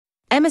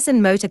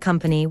Emerson Motor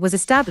Company was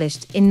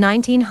established in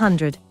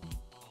 1900.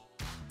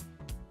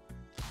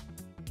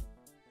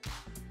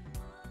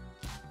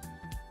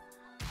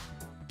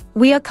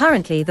 We are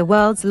currently the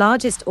world's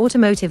largest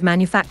automotive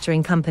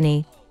manufacturing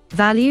company,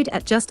 valued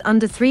at just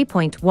under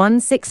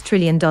 $3.16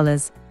 trillion.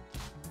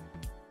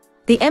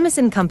 The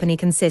Emerson Company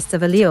consists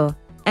of Allure,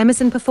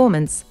 Emerson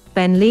Performance,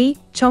 Ben Lee,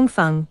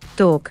 Chongfeng,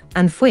 Dork,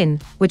 and Fuin,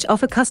 which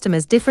offer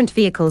customers different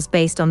vehicles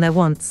based on their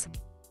wants.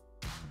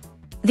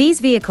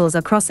 These vehicles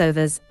are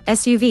crossovers,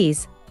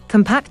 SUVs,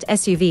 compact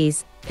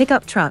SUVs,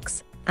 pickup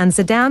trucks, and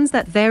sedans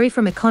that vary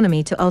from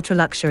economy to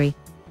ultra-luxury.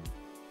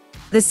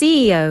 The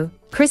CEO,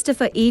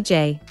 Christopher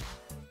E.J.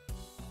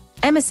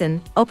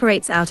 Emerson,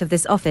 operates out of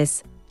this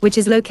office, which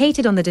is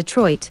located on the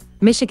Detroit,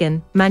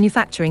 Michigan,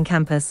 manufacturing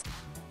campus.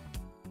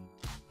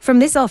 From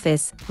this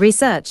office,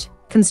 research,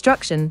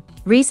 construction,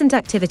 recent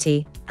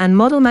activity, and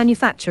model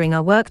manufacturing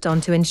are worked on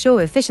to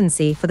ensure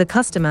efficiency for the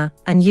customer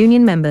and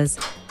union members.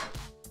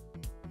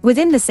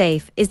 Within the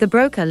safe is the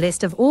broker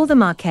list of all the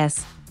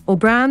marques, or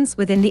brands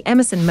within the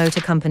Emerson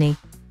Motor Company.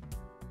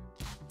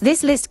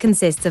 This list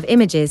consists of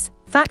images,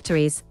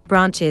 factories,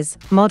 branches,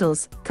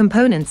 models,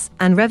 components,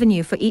 and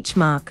revenue for each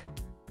marque.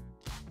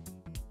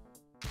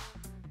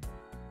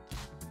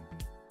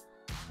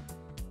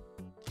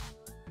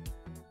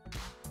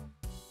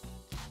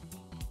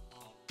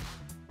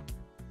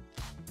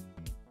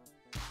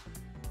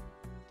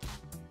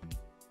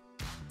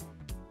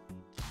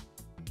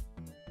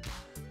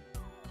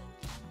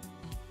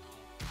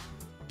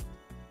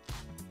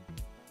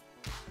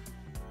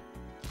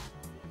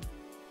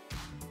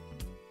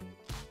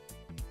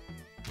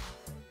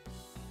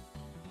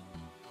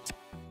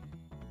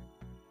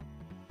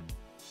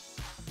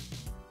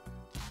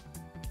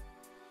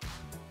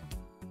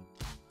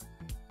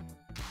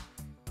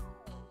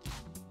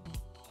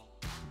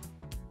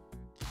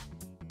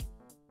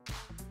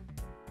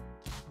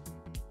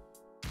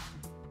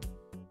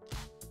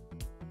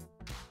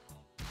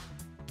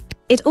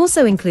 It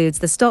also includes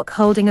the stock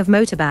holding of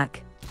Motorbach,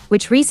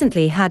 which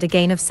recently had a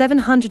gain of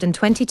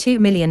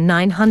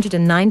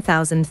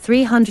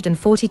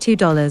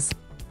 $722,909,342,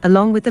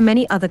 along with the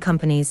many other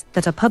companies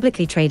that are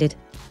publicly traded.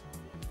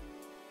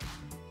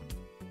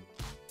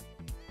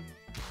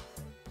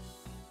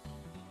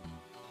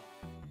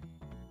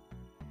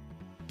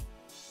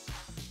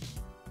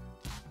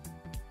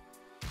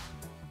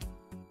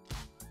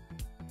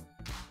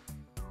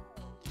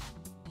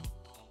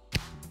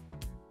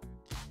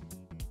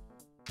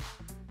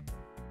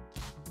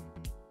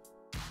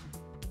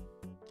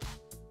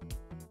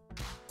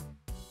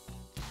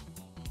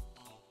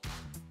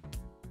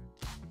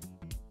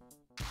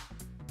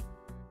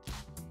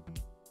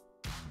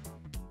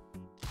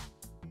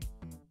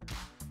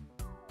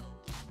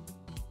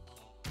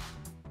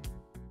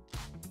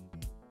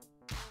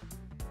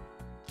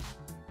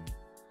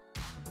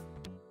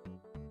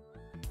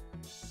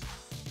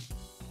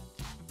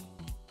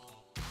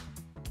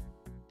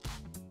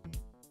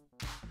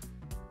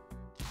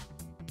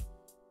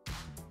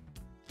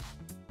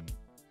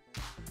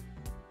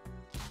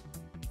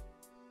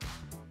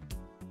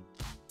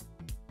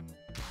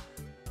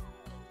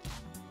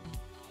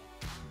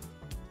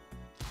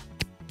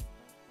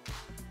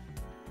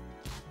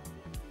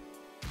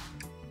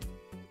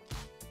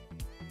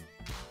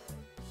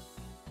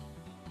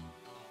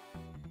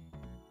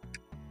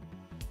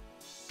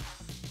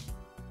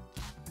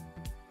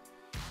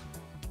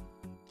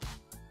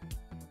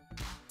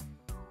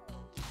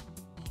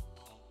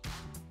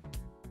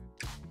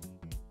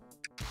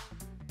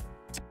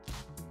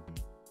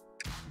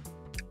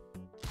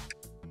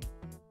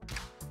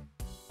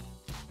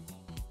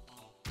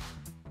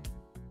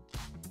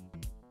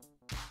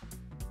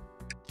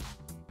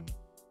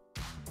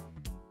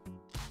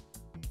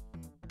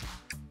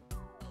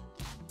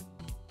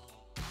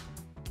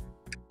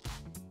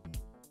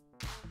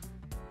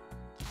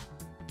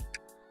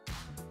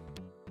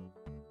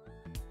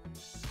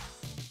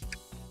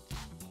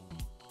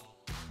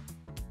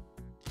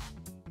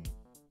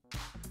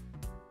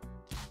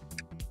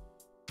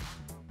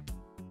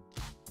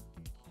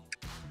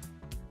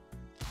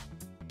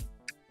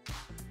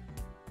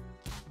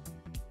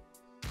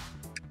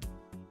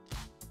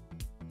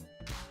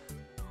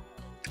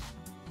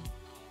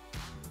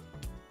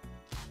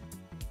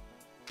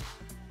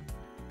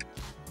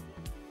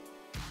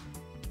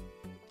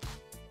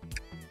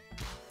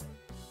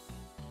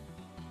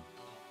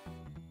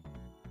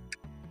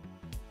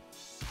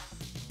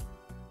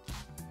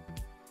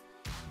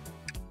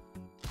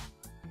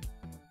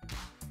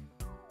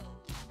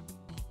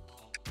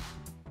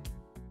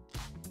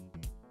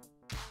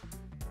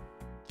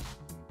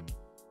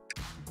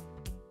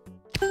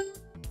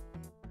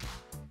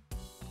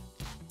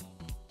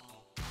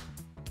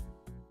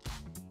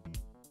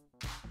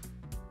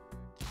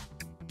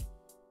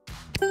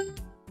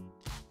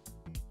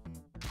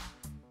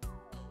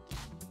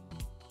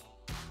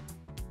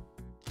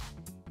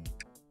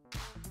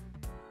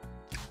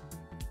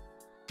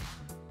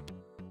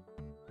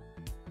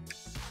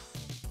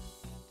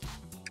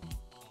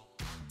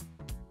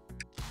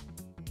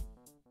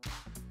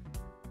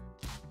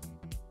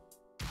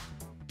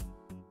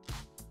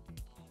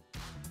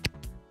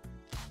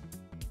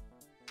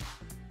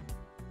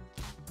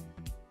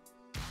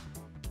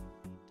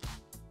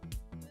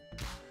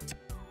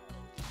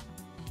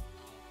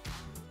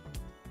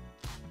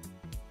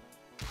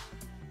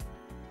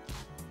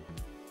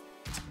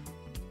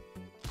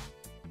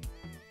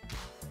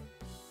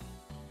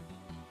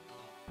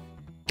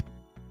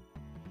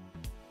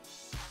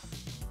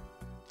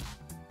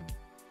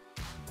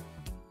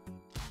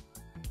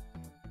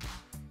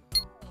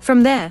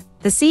 From there,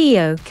 the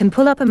CEO can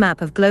pull up a map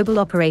of global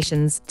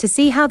operations to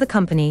see how the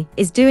company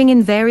is doing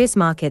in various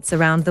markets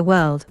around the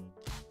world.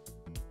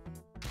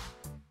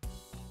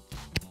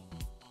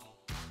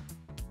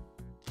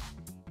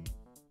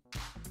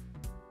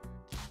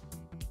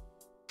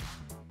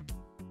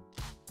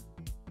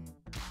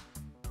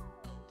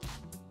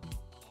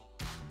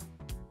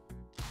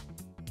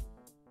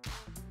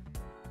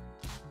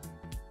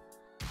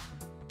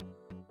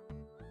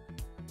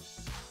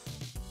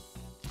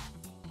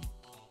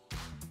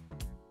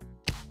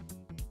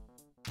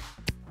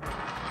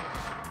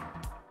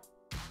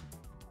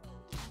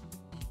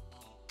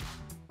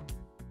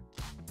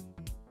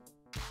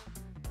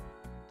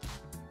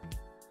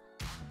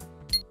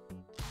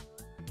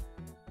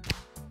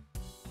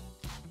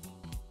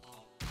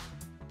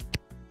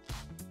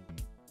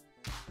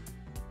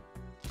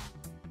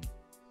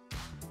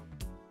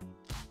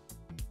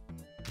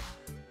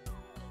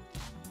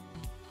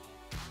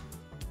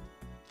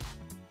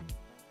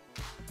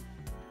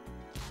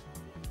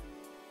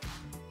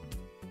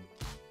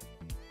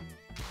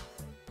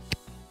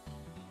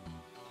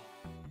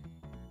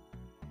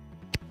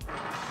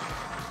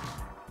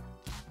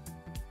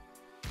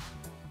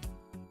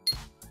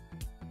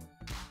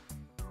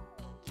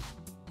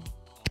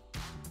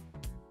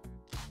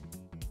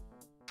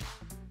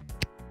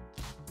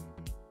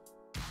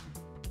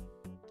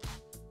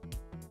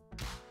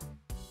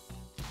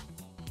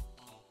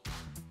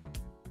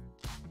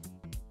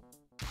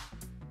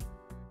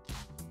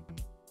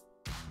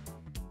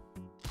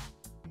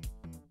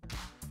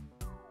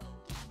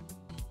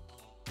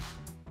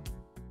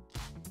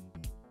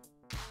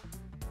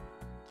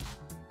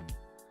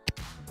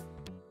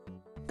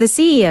 The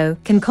CEO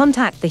can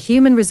contact the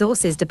Human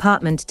Resources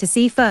Department to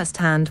see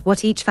firsthand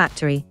what each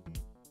factory,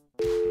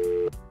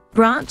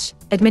 branch,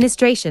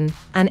 administration,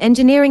 and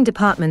engineering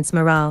department's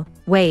morale,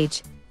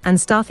 wage,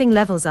 and staffing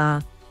levels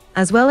are,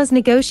 as well as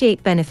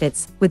negotiate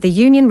benefits with the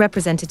union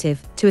representative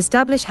to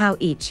establish how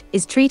each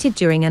is treated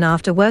during and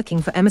after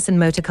working for Emerson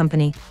Motor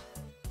Company.